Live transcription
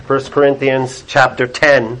1 Corinthians chapter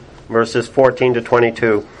 10, verses 14 to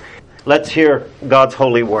 22. Let's hear God's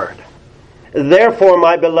holy word. Therefore,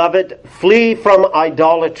 my beloved, flee from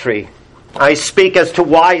idolatry. I speak as to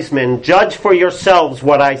wise men. Judge for yourselves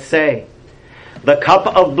what I say. The cup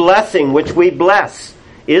of blessing which we bless,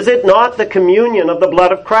 is it not the communion of the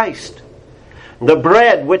blood of Christ? The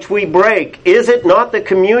bread which we break, is it not the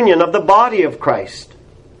communion of the body of Christ?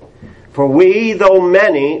 For we, though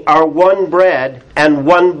many, are one bread and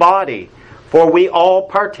one body, for we all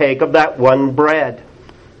partake of that one bread.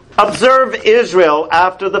 Observe Israel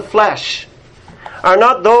after the flesh. Are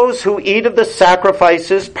not those who eat of the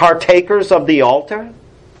sacrifices partakers of the altar?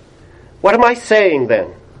 What am I saying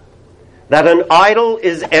then? That an idol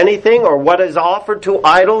is anything, or what is offered to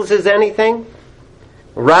idols is anything?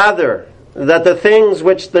 Rather, that the things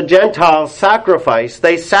which the Gentiles sacrifice,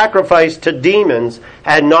 they sacrifice to demons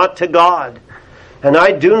and not to God. And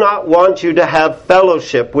I do not want you to have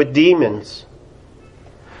fellowship with demons.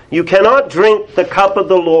 You cannot drink the cup of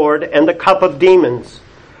the Lord and the cup of demons.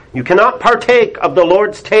 You cannot partake of the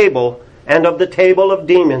Lord's table and of the table of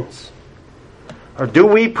demons. Or do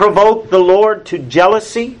we provoke the Lord to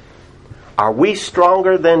jealousy? Are we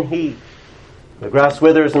stronger than He? The grass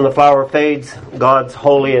withers and the flower fades. God's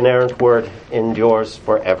holy inerrant word endures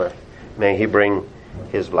forever. May He bring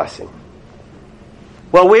His blessing.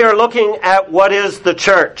 Well, we are looking at what is the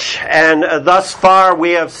church. And thus far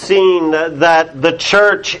we have seen that the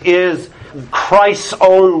church is Christ's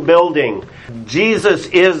own building. Jesus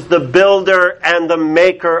is the builder and the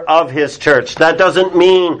maker of His church. That doesn't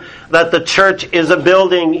mean that the church is a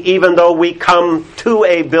building even though we come to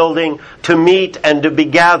a building to meet and to be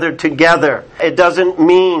gathered together. It doesn't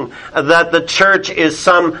mean that the church is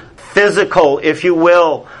some physical, if you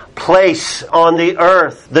will, place on the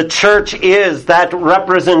earth. The church is that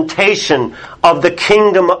representation of the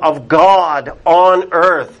kingdom of God on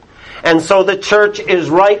earth. And so the church is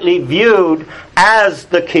rightly viewed as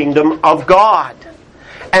the kingdom of God.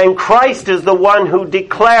 And Christ is the one who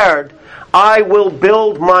declared, I will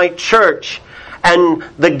build my church, and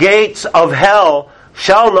the gates of hell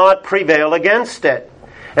shall not prevail against it.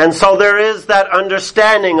 And so there is that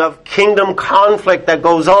understanding of kingdom conflict that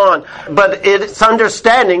goes on. But it's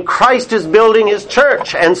understanding Christ is building His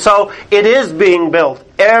church. And so it is being built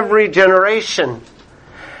every generation.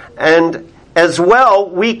 And as well,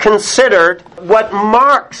 we considered what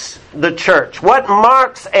marks the church. What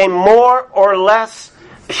marks a more or less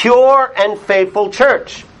pure and faithful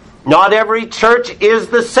church. Not every church is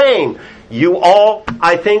the same. You all,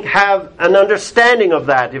 I think, have an understanding of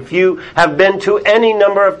that. If you have been to any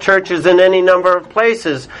number of churches in any number of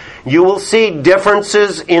places, you will see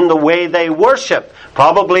differences in the way they worship.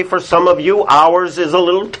 Probably for some of you, ours is a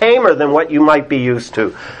little tamer than what you might be used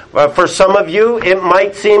to. For some of you, it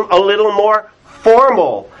might seem a little more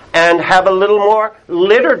formal and have a little more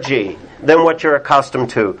liturgy than what you're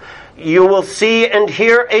accustomed to. You will see and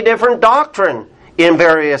hear a different doctrine in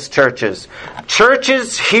various churches.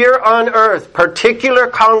 Churches here on earth, particular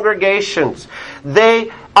congregations,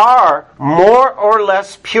 they are more or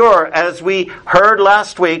less pure, as we heard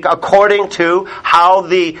last week, according to how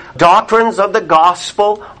the doctrines of the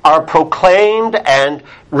gospel are proclaimed and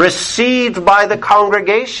received by the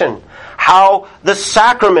congregation. How the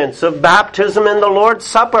sacraments of baptism and the Lord's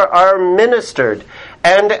Supper are ministered.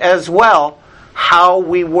 And as well, how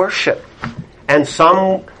we worship. And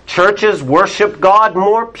some churches worship God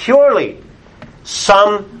more purely.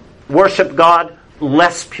 Some worship God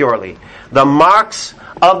less purely. The marks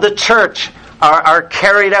of the church are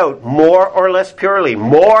carried out more or less purely,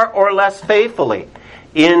 more or less faithfully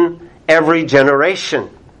in every generation.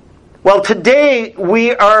 Well, today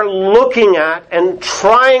we are looking at and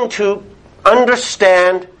trying to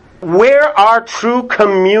understand where our true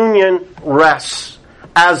communion rests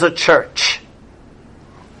as a church.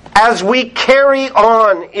 As we carry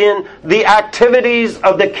on in the activities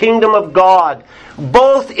of the kingdom of God,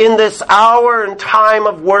 both in this hour and time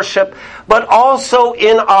of worship, but also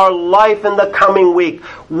in our life in the coming week,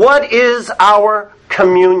 what is our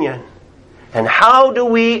communion? And how do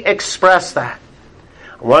we express that?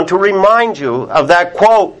 I want to remind you of that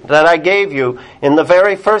quote that I gave you in the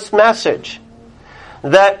very first message.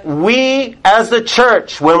 That we as the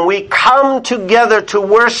church, when we come together to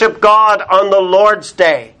worship God on the Lord's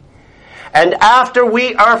Day, and after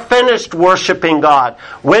we are finished worshiping God,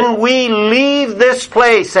 when we leave this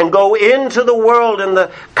place and go into the world in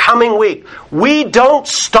the coming week, we don't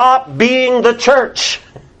stop being the church.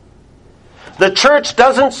 The church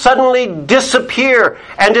doesn't suddenly disappear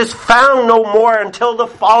and is found no more until the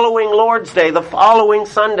following Lord's Day, the following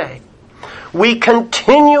Sunday. We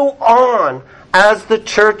continue on as the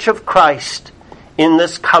church of Christ in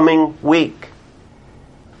this coming week?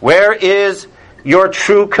 Where is your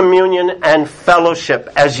true communion and fellowship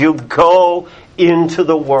as you go into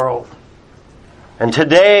the world? And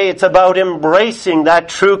today it's about embracing that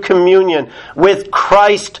true communion with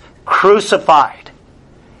Christ crucified.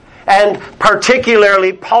 And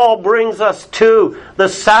particularly, Paul brings us to the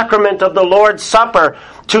sacrament of the Lord's Supper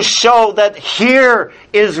to show that here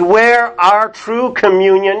is where our true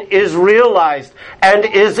communion is realized and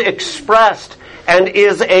is expressed and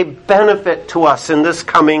is a benefit to us in this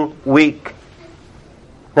coming week.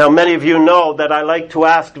 Now, many of you know that I like to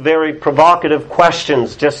ask very provocative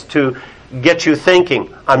questions just to get you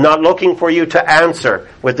thinking. I'm not looking for you to answer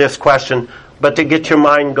with this question, but to get your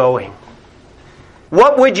mind going.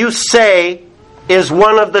 What would you say is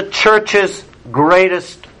one of the church's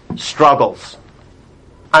greatest struggles?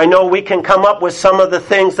 I know we can come up with some of the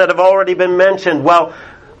things that have already been mentioned. Well,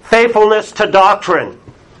 faithfulness to doctrine.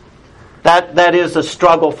 That is a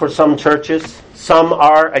struggle for some churches. Some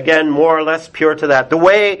are, again, more or less pure to that. The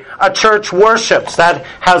way a church worships, that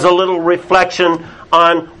has a little reflection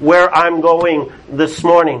on where I'm going this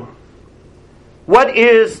morning. What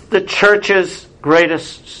is the church's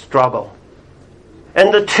greatest struggle?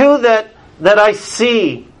 And the two that I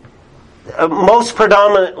see most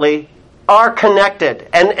predominantly are connected.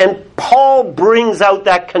 And Paul brings out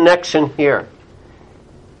that connection here.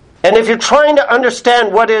 And if you're trying to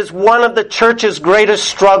understand what is one of the church's greatest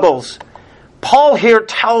struggles, Paul here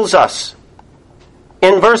tells us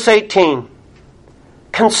in verse 18,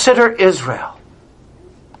 consider Israel.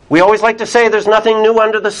 We always like to say there's nothing new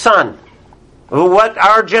under the sun. What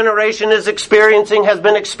our generation is experiencing has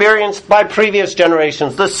been experienced by previous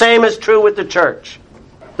generations. The same is true with the church.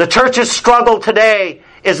 The church's struggle today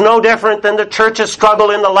is no different than the church's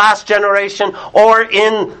struggle in the last generation or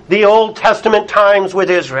in the Old Testament times with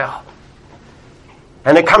Israel.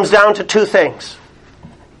 And it comes down to two things.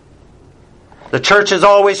 The church has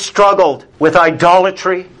always struggled with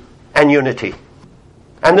idolatry and unity.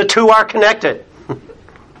 And the two are connected.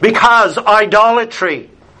 Because idolatry,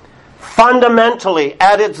 fundamentally,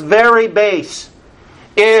 at its very base,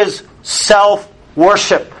 is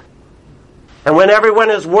self-worship. And when everyone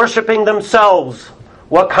is worshiping themselves,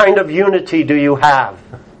 what kind of unity do you have?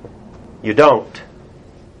 You don't.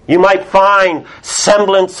 You might find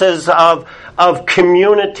semblances of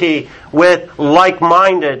community with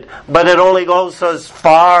like-minded, but it only goes as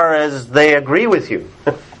far as they agree with you.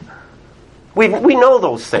 We know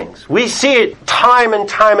those things. We see it time and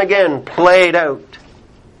time again played out.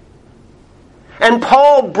 And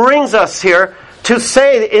Paul brings us here to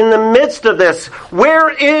say in the midst of this, where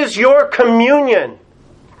is your communion?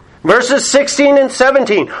 Verses 16 and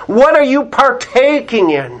 17. What are you partaking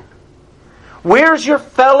in? Where's your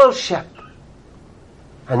fellowship?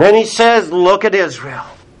 And then he says, look at Israel.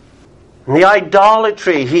 And the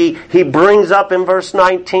idolatry he brings up in verse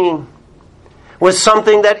 19 was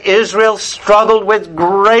something that Israel struggled with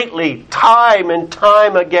greatly, time and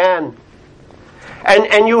time again.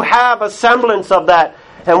 And you have a semblance of that,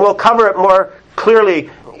 and we'll cover it more clearly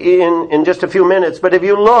in just a few minutes. But if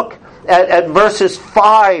you look at verses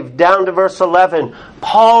 5 down to verse 11,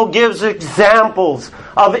 Paul gives examples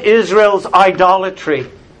of Israel's idolatry.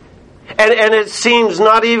 And it seems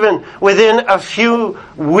not even within a few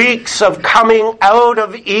weeks of coming out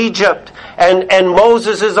of Egypt and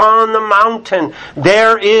Moses is on the mountain,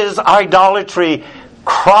 there is idolatry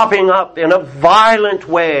cropping up in a violent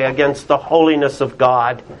way against the holiness of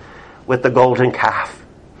God with the golden calf.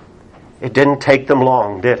 It didn't take them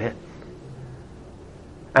long, did it?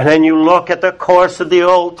 And then you look at the course of the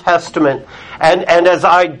Old Testament, and as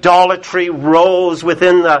idolatry rose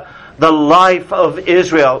within the life of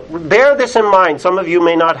Israel. Bear this in mind. Some of you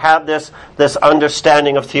may not have this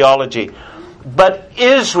understanding of theology. But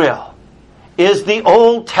Israel is the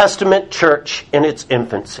Old Testament church in its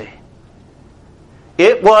infancy.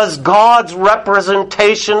 It was God's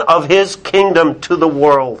representation of His kingdom to the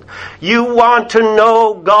world. You want to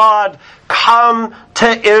know God? Come to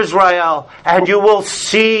Israel and you will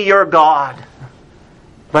see your God.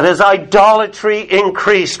 But as idolatry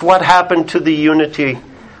increased, what happened to the unity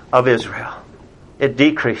of Israel? It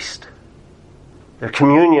decreased. Their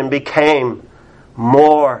communion became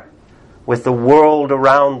more with the world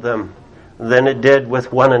around them than it did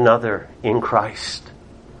with one another in Christ.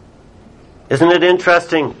 Isn't it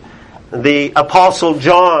interesting? The Apostle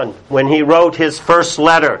John, when he wrote his first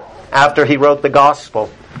letter after he wrote the Gospel,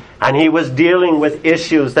 and he was dealing with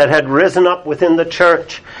issues that had risen up within the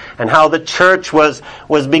church, and how the church was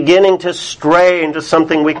beginning to stray into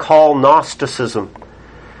something we call Gnosticism.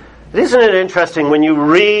 Isn't it interesting when you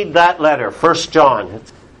read that letter, 1 John,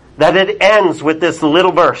 that it ends with this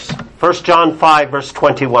little verse, 1 John 5, verse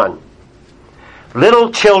 21.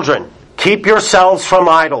 Little children, keep yourselves from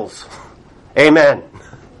idols. Amen.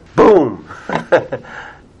 Boom.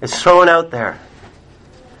 It's thrown out there.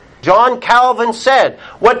 John Calvin said,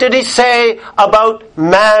 what did he say about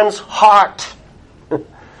man's heart?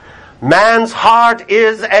 Man's heart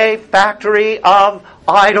is a factory of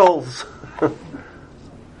idols.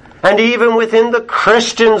 And even within the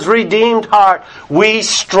Christian's redeemed heart, we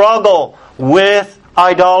struggle with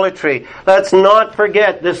idolatry. Let's not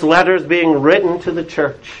forget this letter is being written to the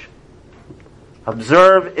church.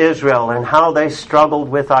 Observe Israel and how they struggled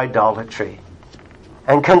with idolatry.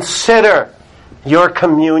 And consider your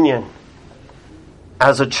communion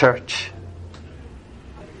as a church.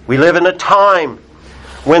 We live in a time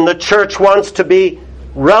when the church wants to be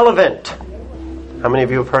relevant. How many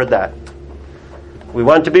of you have heard that? We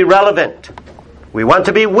want to be relevant. We want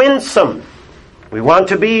to be winsome. We want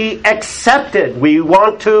to be accepted. We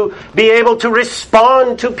want to be able to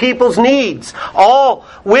respond to people's needs, all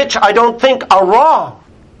which I don't think are wrong.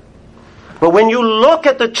 But when you look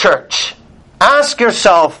at the church, ask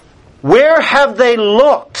yourself, where have they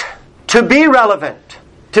looked to be relevant,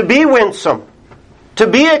 to be winsome, to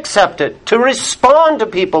be accepted, to respond to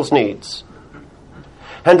people's needs?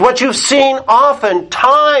 And what you've seen often,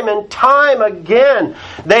 time and time again,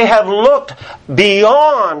 they have looked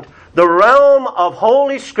beyond the realm of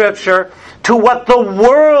Holy Scripture to what the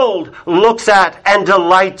world looks at and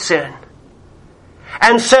delights in.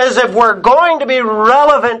 And says if we're going to be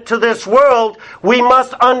relevant to this world, we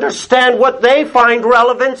must understand what they find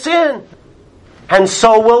relevance in. And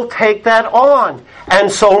so we'll take that on,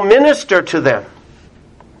 and so minister to them.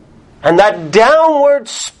 And that downward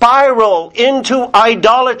spiral into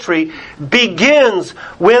idolatry begins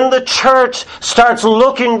when the church starts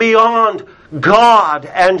looking beyond God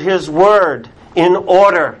and His Word in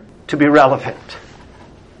order to be relevant.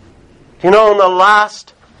 You know, in the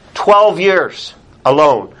last 12 years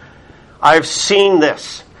alone, I've seen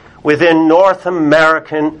this within North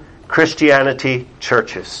American Christianity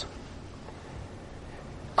churches.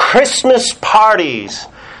 Christmas parties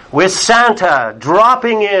with Santa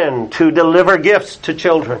dropping in to deliver gifts to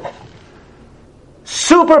children.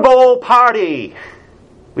 Super Bowl party.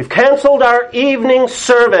 We've canceled our evening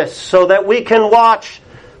service so that we can watch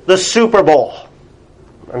the Super Bowl.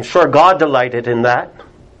 I'm sure God delighted in that.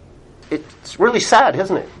 It's really sad,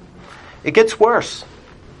 isn't it? It gets worse.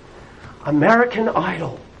 American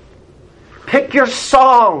Idol. Pick your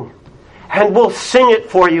song and we'll sing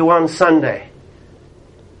it for you on Sunday.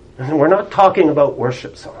 And we're not talking about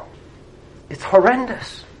worship songs. It's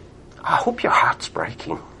horrendous. I hope your heart's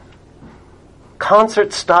breaking.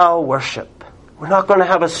 Concert-style worship. We're not going to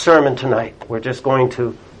have a sermon tonight. We're just going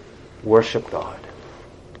to worship God.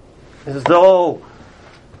 As though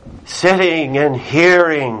sitting and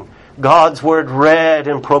hearing God's word read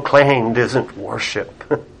and proclaimed isn't worship.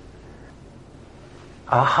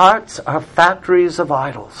 Our hearts are factories of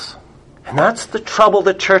idols. And that's the trouble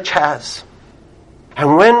the church has.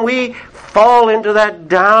 And when we fall into that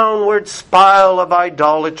downward spiral of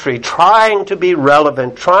idolatry, trying to be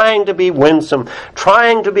relevant, trying to be winsome,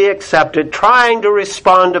 trying to be accepted, trying to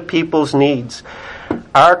respond to people's needs,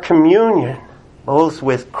 our communion, both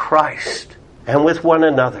with Christ and with one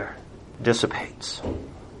another, dissipates.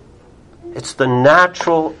 It's the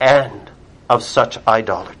natural end of such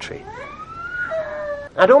idolatry.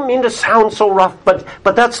 I don't mean to sound so rough,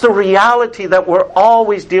 but that's the reality that we're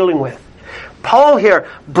always dealing with. Paul here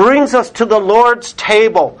brings us to the Lord's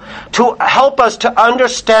table to help us to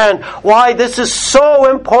understand why this is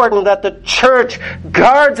so important that the church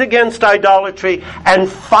guards against idolatry and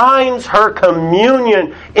finds her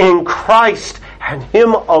communion in Christ and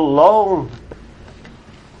Him alone.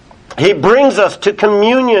 He brings us to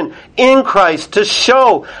communion in Christ to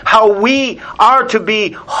show how we are to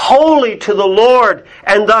be holy to the Lord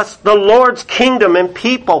and thus the Lord's kingdom and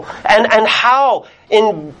people, and how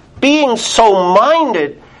in being so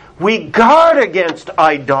minded, we guard against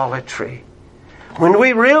idolatry. When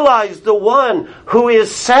we realize the one who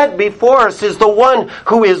is set before us is the one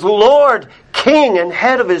who is Lord, King, and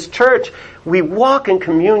head of His church, we walk in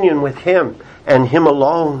communion with Him and Him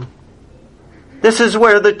alone. This is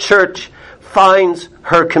where the church finds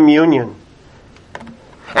her communion.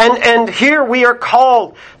 And here we are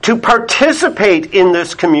called to participate in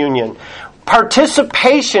this communion.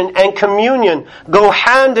 Participation and communion go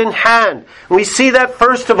hand in hand. We see that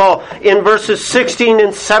first of all in verses 16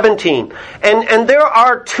 and 17. And there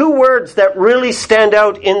are two words that really stand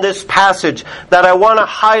out in this passage that I want to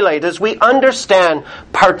highlight as we understand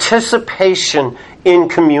participation in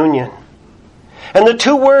communion. And the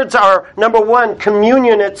two words are, number one,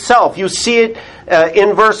 communion itself. You see it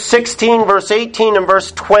in verse 16, verse 18, and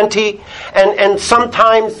verse 20. And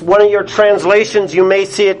sometimes one of your translations, you may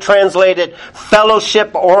see it translated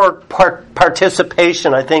fellowship or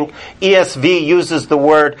participation. I think ESV uses the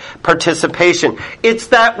word participation. It's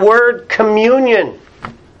that word communion.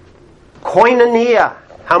 Koinonia.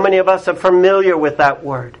 How many of us are familiar with that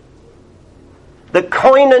word? The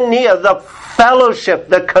koinonia, the fellowship,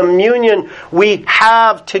 the communion we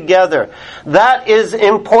have together. That is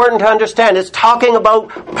important to understand. It's talking about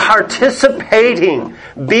participating,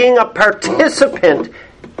 being a participant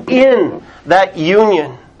in that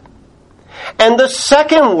union. And the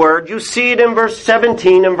second word, you see it in verse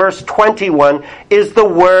 17 and verse 21, is the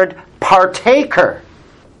word partaker,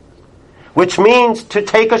 which means to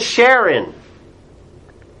take a share in.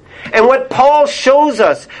 And what Paul shows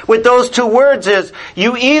us with those two words is,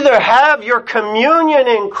 you either have your communion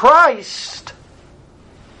in Christ,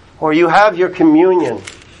 or you have your communion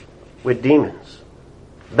with demons.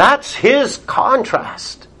 That's his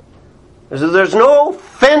contrast. There's no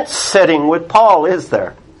fence setting with Paul, is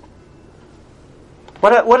there?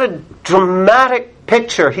 What a dramatic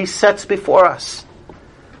picture he sets before us.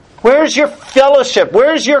 Where's your fellowship?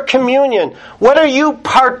 Where's your communion? What are you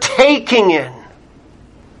partaking in?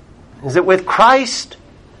 Is it with Christ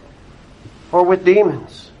or with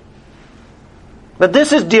demons? But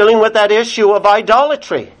this is dealing with that issue of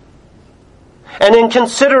idolatry. And in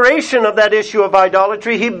consideration of that issue of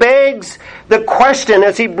idolatry, he begs the question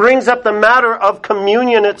as he brings up the matter of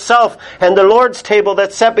communion itself and the Lord's table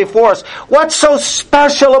that's set before us. What's so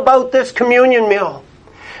special about this communion meal?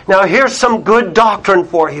 Now here's some good doctrine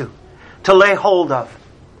for you to lay hold of.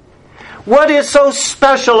 What is so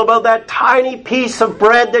special about that tiny piece of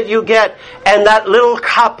bread that you get and that little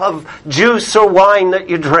cup of juice or wine that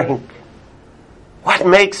you drink? What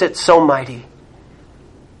makes it so mighty?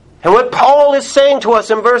 And what Paul is saying to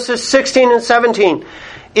us in verses 16 and 17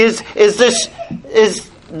 is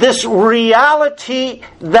this reality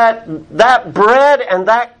that bread and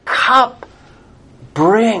that cup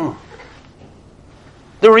bring.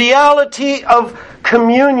 The reality of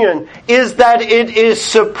communion is that it is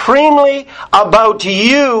supremely about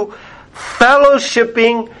you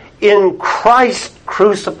fellowshipping in Christ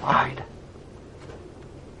crucified.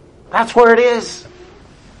 That's where it is.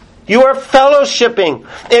 You are fellowshipping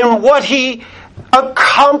in what He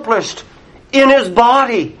accomplished in His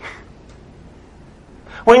body.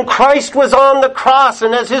 When Christ was on the cross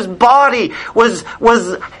and as His body was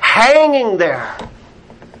hanging there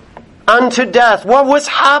unto death, what was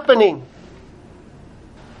happening?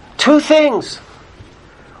 Two things.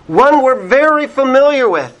 One we're very familiar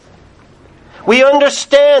with. We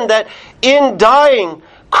understand that in dying,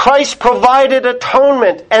 Christ provided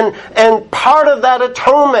atonement, and part of that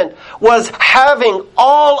atonement was having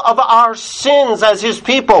all of our sins as His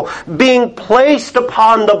people being placed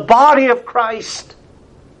upon the body of Christ.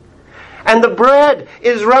 And the bread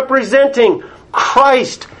is representing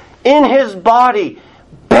Christ in His body,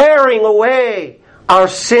 bearing away our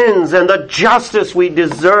sins and the justice we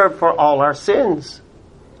deserve for all our sins.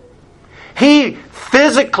 He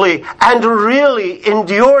physically and really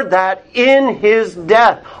endured that in His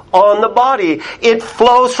death on the body. It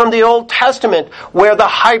flows from the Old Testament, where the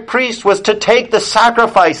high priest was to take the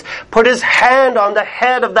sacrifice, put his hand on the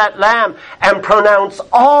head of that lamb, and pronounce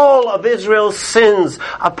all of Israel's sins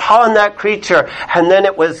upon that creature. And then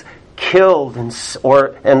it was killed, and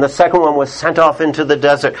the second one was sent off into the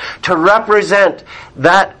desert to represent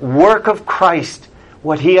that work of Christ,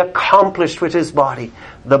 what He accomplished with His body,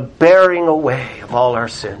 the bearing away of all our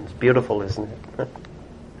sins. Beautiful, isn't it?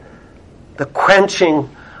 The quenching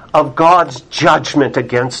of God's judgment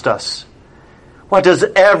against us. What does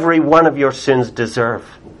every one of your sins deserve?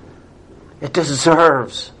 It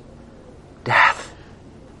deserves death.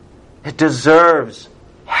 It deserves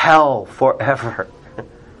hell forever.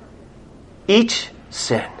 Each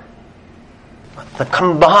sin, the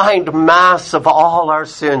combined mass of all our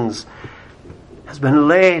sins, has been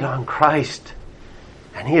laid on Christ,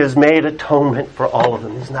 and He has made atonement for all of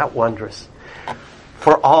them. Isn't that wondrous?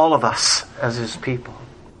 For all of us as His people.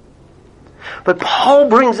 But Paul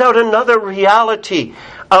brings out another reality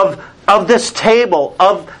of this table,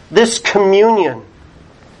 of this communion.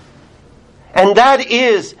 And that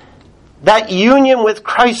is that union with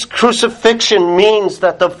Christ's crucifixion means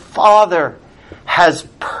that the Father has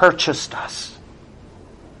purchased us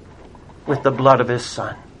with the blood of His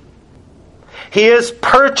Son. He has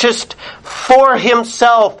purchased for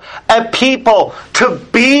Himself a people to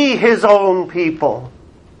be His own people.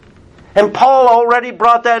 And Paul already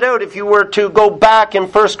brought that out. If you were to go back in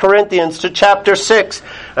 1 Corinthians to chapter 6,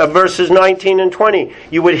 verses 19 and 20,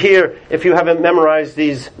 you would hear, if you haven't memorized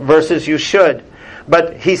these verses, you should.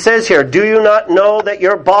 But he says here, do you not know that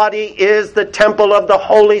your body is the temple of the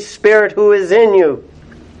Holy Spirit who is in you?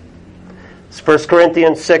 It's 1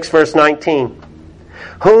 Corinthians 6, verse 19.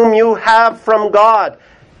 Whom you have from God.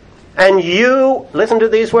 And you, listen to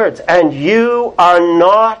these words, and you are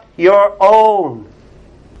not your own.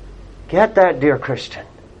 Get that, dear Christian.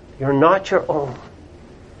 You're not your own.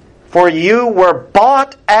 For you were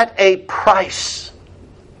bought at a price.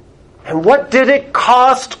 And what did it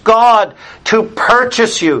cost God to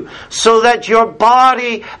purchase you so that your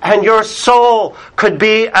body and your soul could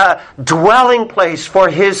be a dwelling place for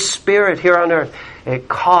His Spirit here on earth? It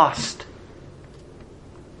cost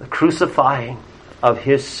the crucifying of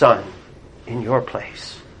His Son in your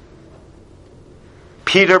place.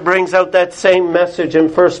 Peter brings out that same message in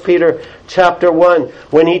 1 Peter chapter 1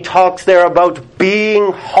 when he talks there about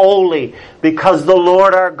being holy because the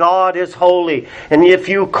Lord our God is holy. And if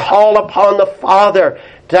you call upon the Father,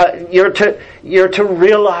 you're to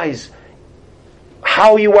realize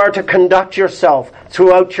how you are to conduct yourself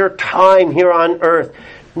throughout your time here on earth.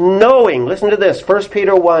 Knowing, listen to this, 1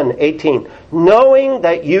 Peter 1:18, knowing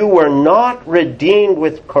that you were not redeemed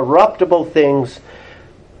with corruptible things,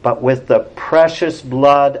 but with the precious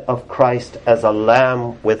blood of Christ as a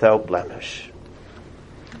lamb without blemish.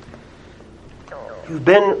 You've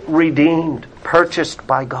been redeemed, purchased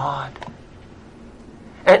by God.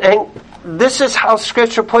 And this is how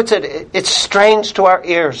Scripture puts it. It's strange to our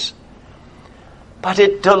ears. But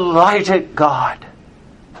it delighted God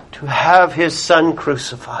to have His Son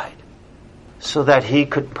crucified so that He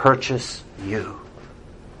could purchase you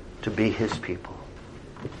to be His people.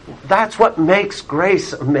 That's what makes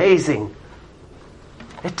grace amazing.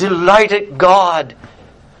 It delighted God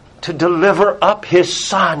to deliver up His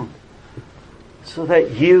Son so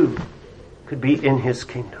that you could be in His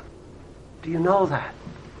kingdom. Do you know that?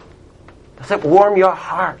 Does it warm your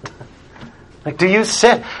heart? Like, do you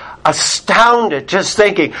sit astounded just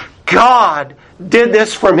thinking, God did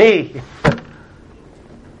this for me?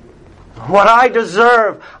 What I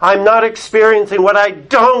deserve, I'm not experiencing. What I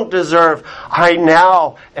don't deserve, I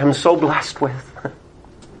now am so blessed with.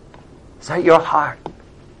 Is that your heart?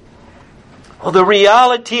 Well, the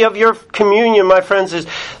reality of your communion, my friends, is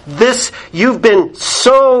this: you've been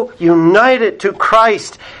so united to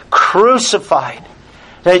Christ, crucified,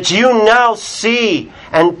 that you now see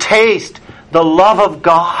and taste the love of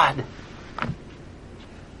God.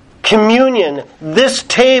 Communion, this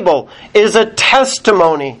table, is a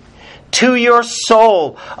testimony to your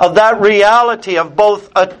soul of that reality of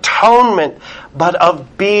both atonement but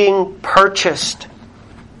of being purchased.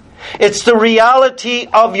 It's the reality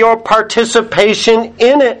of your participation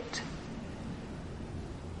in it.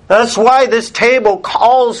 That's why this table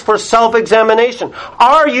calls for self-examination.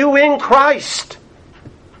 Are you in Christ?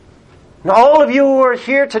 And all of you who are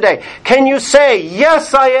here today, can you say,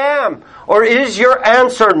 yes, I am? Or is your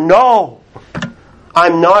answer, no,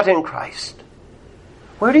 I'm not in Christ?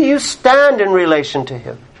 Where do you stand in relation to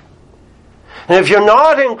Him? And if you're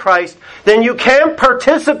not in Christ, then you can't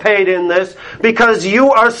participate in this because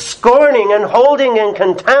you are scorning and holding in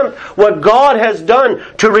contempt what God has done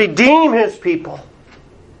to redeem His people.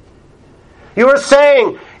 You are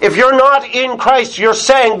saying, if you're not in Christ, you're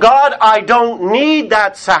saying, God, I don't need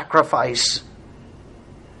that sacrifice.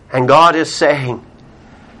 And God is saying,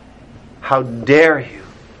 how dare you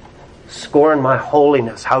scorn my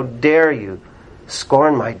holiness? How dare you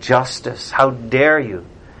scorn my justice? How dare you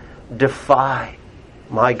defy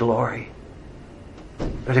my glory?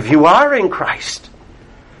 But if you are in Christ,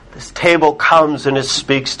 this table comes and it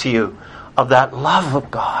speaks to you of that love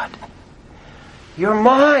of God. You're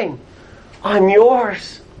mine. I'm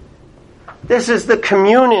yours. This is the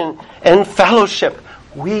communion and fellowship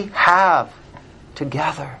we have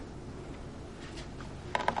together.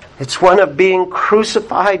 It's one of being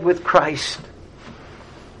crucified with Christ.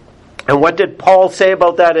 And what did Paul say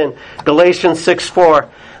about that in Galatians 6:4?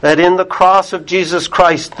 That in the cross of Jesus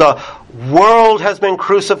Christ, the world has been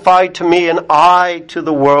crucified to me and I to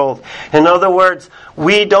the world. In other words,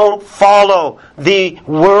 we don't follow the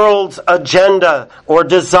world's agenda or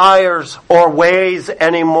desires or ways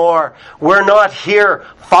anymore. We're not here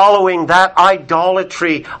following that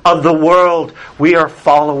idolatry of the world. We are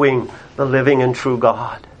following the living and true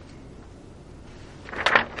God.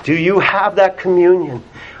 Do you have that communion?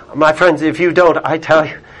 My friends, if you don't, I tell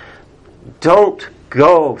you, don't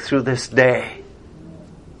go through this day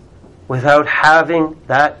without having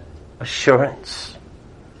that assurance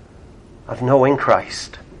of knowing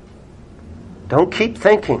Christ. Don't keep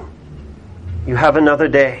thinking You have another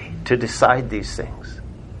day to decide these things.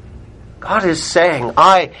 God is saying,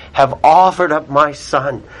 I have offered up my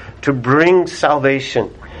Son to bring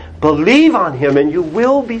salvation. Believe on Him and you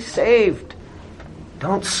will be saved.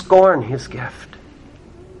 Don't scorn His gift.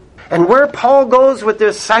 And where Paul goes with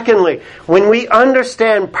this, secondly, when we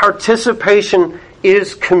understand participation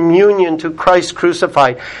is communion to Christ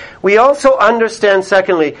crucified, we also understand,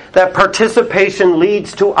 secondly, that participation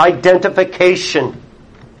leads to identification.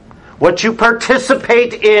 What you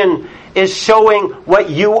participate in is showing what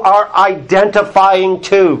you are identifying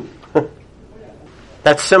to.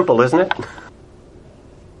 That's simple, isn't it?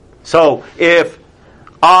 So, if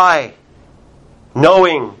I,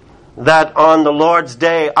 knowing that on the Lord's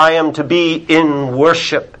day I am to be in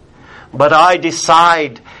worship, but I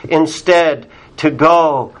decide instead to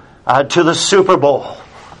go to the Super Bowl,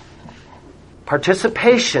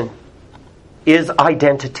 participation is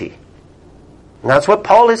identity. And that's what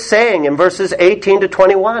Paul is saying in verses 18 to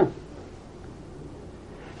 21.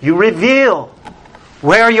 You reveal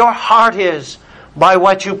where your heart is by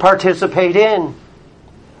what you participate in.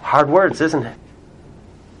 Hard words, isn't it?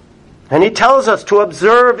 And he tells us to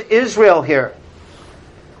observe Israel here.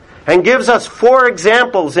 And gives us 4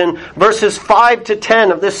 examples in verses 5 to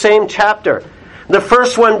 10 of this same chapter. The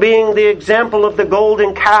first one being the example of the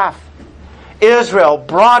golden calf. Israel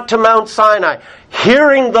brought to Mount Sinai,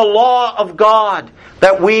 hearing the law of God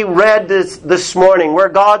that we read this morning, where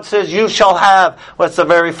God says, you shall have, what's the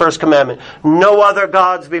very first commandment? No other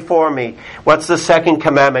gods before me. What's the second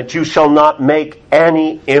commandment? You shall not make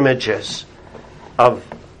any images of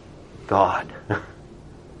God.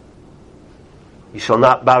 You shall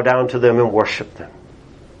not bow down to them and worship them.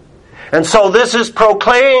 And so this is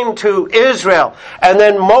proclaimed to Israel. And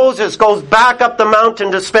then Moses goes back up the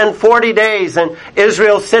mountain to spend 40 days. And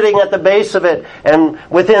Israel's sitting at the base of it. And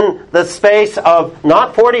within the space of,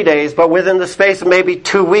 not 40 days, but within the space of maybe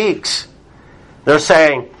 2 weeks, they're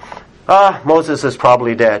saying, Moses is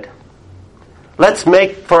probably dead. Let's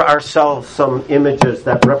make for ourselves some images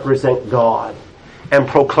that represent God and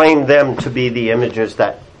proclaim them to be the images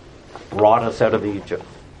that brought us out of Egypt.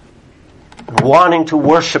 Wanting to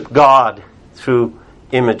worship God through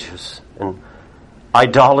images, and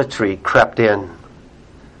idolatry crept in.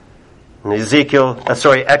 In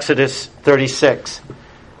Exodus 36,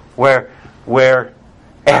 where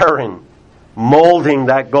Aaron, molding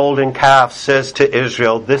that golden calf, says to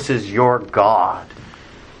Israel, this is your God.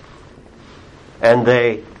 And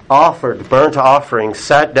they offered burnt offerings,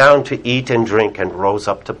 sat down to eat and drink, and rose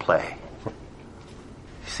up to play.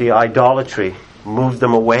 See, idolatry moved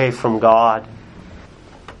them away from God.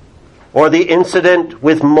 Or the incident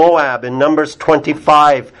with Moab in Numbers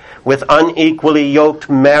 25 with unequally yoked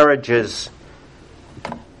marriages.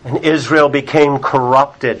 And Israel became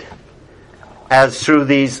corrupted as through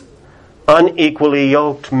these unequally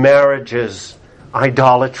yoked marriages,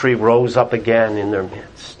 idolatry rose up again in their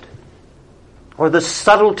midst. Or the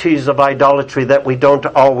subtleties of idolatry that we don't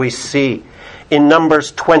always see in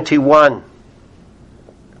Numbers 21.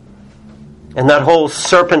 And that whole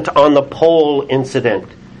serpent on the pole incident,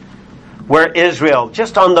 where Israel,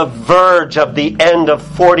 just on the verge of the end of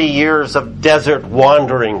 40 years of desert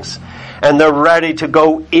wanderings, and they're ready to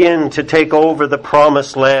go in to take over the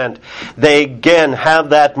promised land, they again have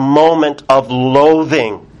that moment of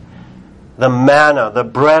loathing the manna, the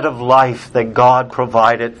bread of life that God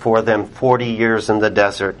provided for them 40 years in the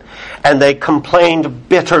desert. And they complained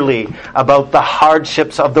bitterly about the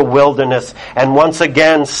hardships of the wilderness, and once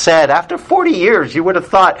again said, after 40 years, you would have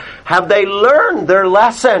thought, have they learned their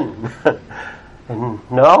lesson? And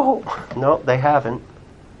no, they haven't.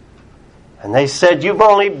 And they said, you've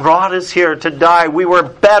only brought us here to die. We were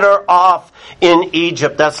better off in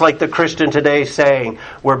Egypt. That's like the Christian today saying,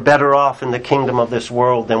 we're better off in the kingdom of this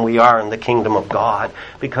world than we are in the kingdom of God.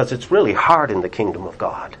 Because it's really hard in the kingdom of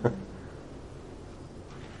God.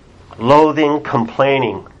 Loathing,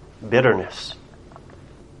 complaining, bitterness.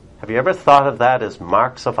 Have you ever thought of that as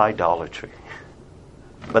marks of idolatry?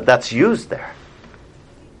 But that's used there.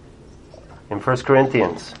 In 1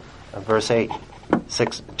 Corinthians, verse 8.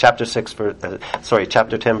 Chapter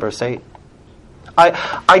 10, verse 8.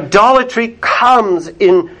 Idolatry comes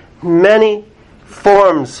in many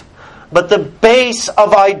forms, but the base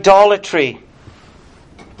of idolatry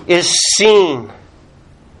is seen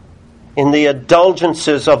in the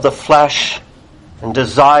indulgences of the flesh and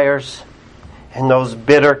desires and those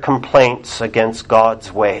bitter complaints against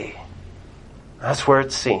God's way. That's where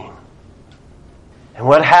it's seen. And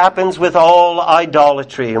what happens with all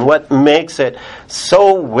idolatry and what makes it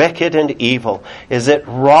so wicked and evil is it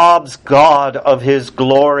robs God of His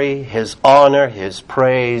glory, His honor, His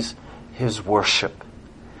praise, His worship.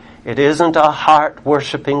 It isn't a heart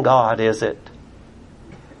worshiping God, is it?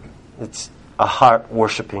 It's a heart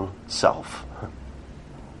worshiping self.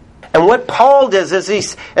 And what Paul does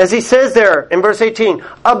is, as he says there in verse 18,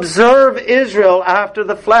 observe Israel after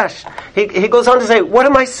the flesh. He goes on to say, what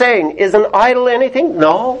am I saying? Is an idol anything?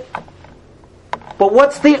 No. But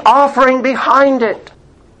what's the offering behind it?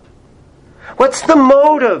 What's the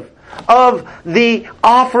motive of the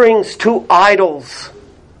offerings to idols?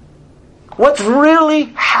 What's really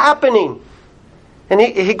happening? And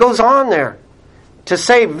he goes on there to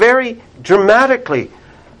say very dramatically,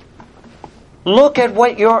 look at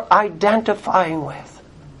what you're identifying with.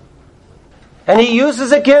 And he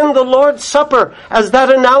uses again the Lord's Supper as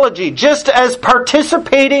that analogy. Just as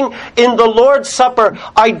participating in the Lord's Supper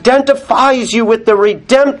identifies you with the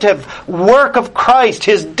redemptive work of Christ,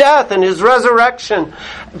 His death and His resurrection,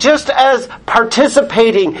 just as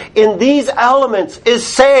participating in these elements is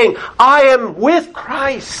saying, I am with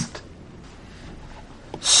Christ,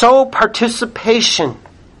 so participation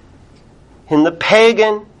in the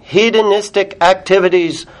pagan, hedonistic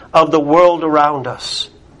activities of the world around us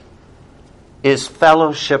is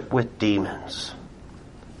fellowship with demons.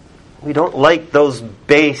 We don't like those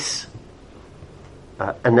base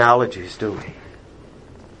analogies, do we?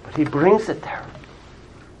 But he brings it there.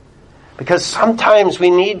 Because sometimes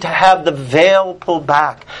we need to have the veil pulled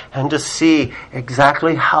back and to see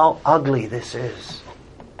exactly how ugly this is.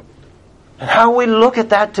 And how we look at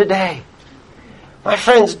that today. My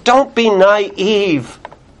friends, don't be naive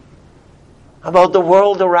about the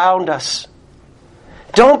world around us.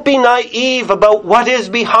 Don't be naive about what is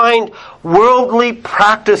behind worldly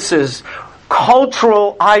practices,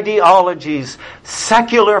 cultural ideologies,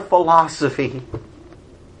 secular philosophy.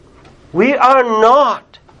 We are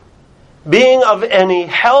not being of any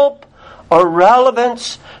help or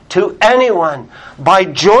relevance to anyone by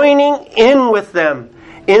joining in with them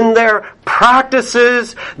in their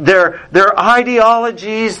practices, their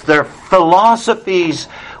ideologies, their philosophies.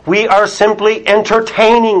 We are simply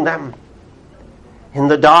entertaining them in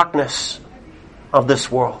the darkness of this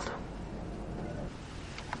world.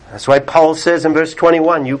 That's why Paul says in verse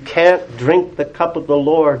 21, you can't drink the cup of the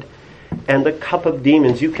Lord and the cup of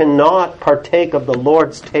demons. You cannot partake of the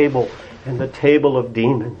Lord's table and the table of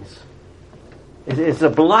demons. It is a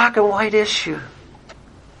black and white issue.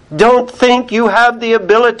 Don't think you have the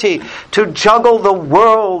ability to juggle the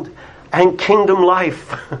world and kingdom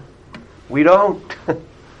life. We don't. There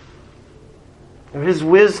is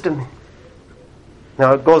wisdom.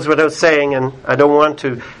 Now it goes without saying, and I don't want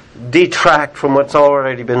to detract from what's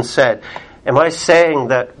already been said. Am I saying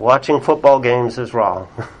that watching football games is wrong?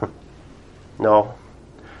 No.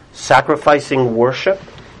 Sacrificing worship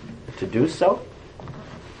to do so?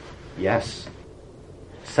 Yes.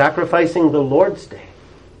 Sacrificing the Lord's Day?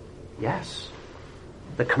 Yes.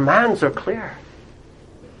 The commands are clear.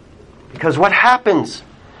 Because what happens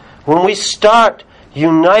when we start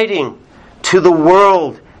uniting to the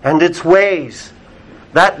world and its ways,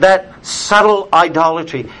 that subtle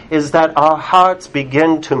idolatry, is that our hearts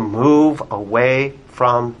begin to move away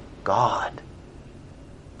from God.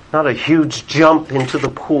 Not a huge jump into the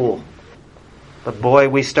pool, but boy,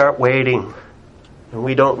 we start wading and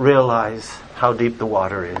we don't realize how deep the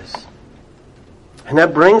water is. And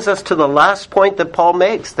that brings us to the last point that Paul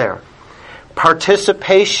makes there.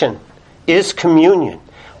 Participation is communion.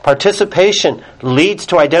 Participation leads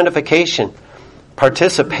to identification.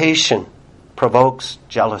 Participation provokes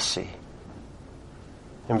jealousy.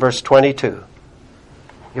 In verse 22,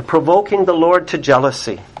 you're provoking the Lord to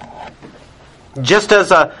jealousy. Just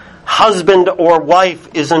as a husband or wife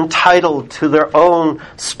is entitled to their own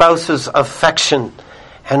spouse's affection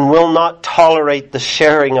and will not tolerate the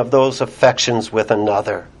sharing of those affections with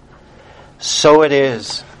another, so it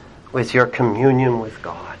is with your communion with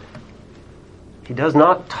God. He does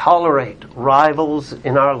not tolerate rivals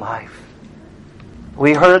in our life.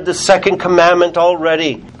 We heard the second commandment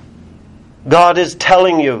already. God is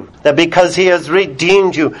telling you that because He has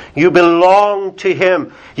redeemed you, you belong to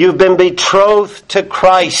Him. You've been betrothed to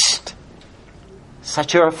Christ.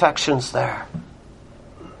 Set your affections there.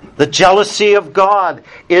 The jealousy of God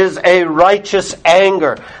is a righteous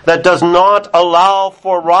anger that does not allow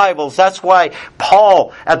for rivals. That's why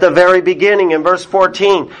Paul, at the very beginning in verse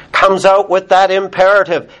 14, comes out with that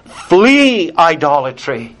imperative: flee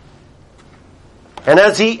idolatry. And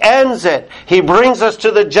as he ends it, he brings us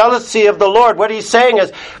to the jealousy of the Lord. What he's saying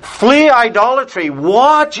is, flee idolatry.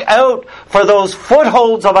 Watch out for those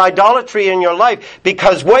footholds of idolatry in your life,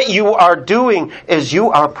 because what you are doing is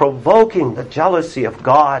you are provoking the jealousy of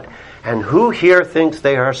God. And who here thinks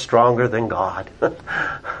they are stronger than God? That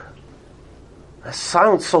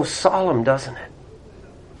sounds so solemn, doesn't it?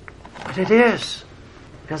 But it is.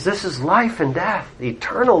 Because this is life and death,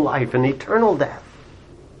 eternal life and eternal death.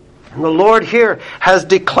 And the Lord here has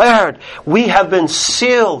declared we have been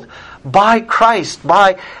sealed by Christ,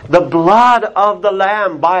 by the blood of the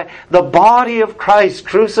Lamb, by the body of Christ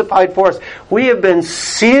crucified for us. We have been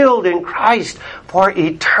sealed in Christ for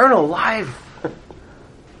eternal life.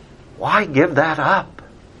 Why give that up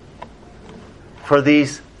for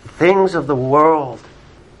these things of the world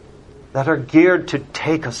that are geared to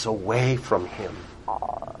take us away from Him?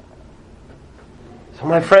 So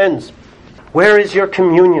my friends, where is your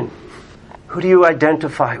communion? Who do you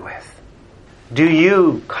identify with? Do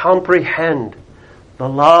you comprehend the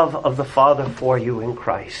love of the Father for you in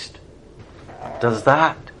Christ? Does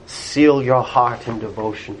that seal your heart in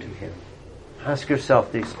devotion to Him? Ask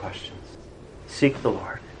yourself these questions. Seek the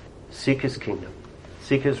Lord. Seek His kingdom.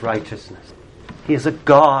 Seek His righteousness. He is a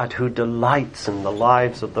God who delights in the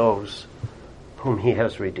lives of those whom He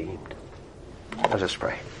has redeemed. Let us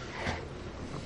pray.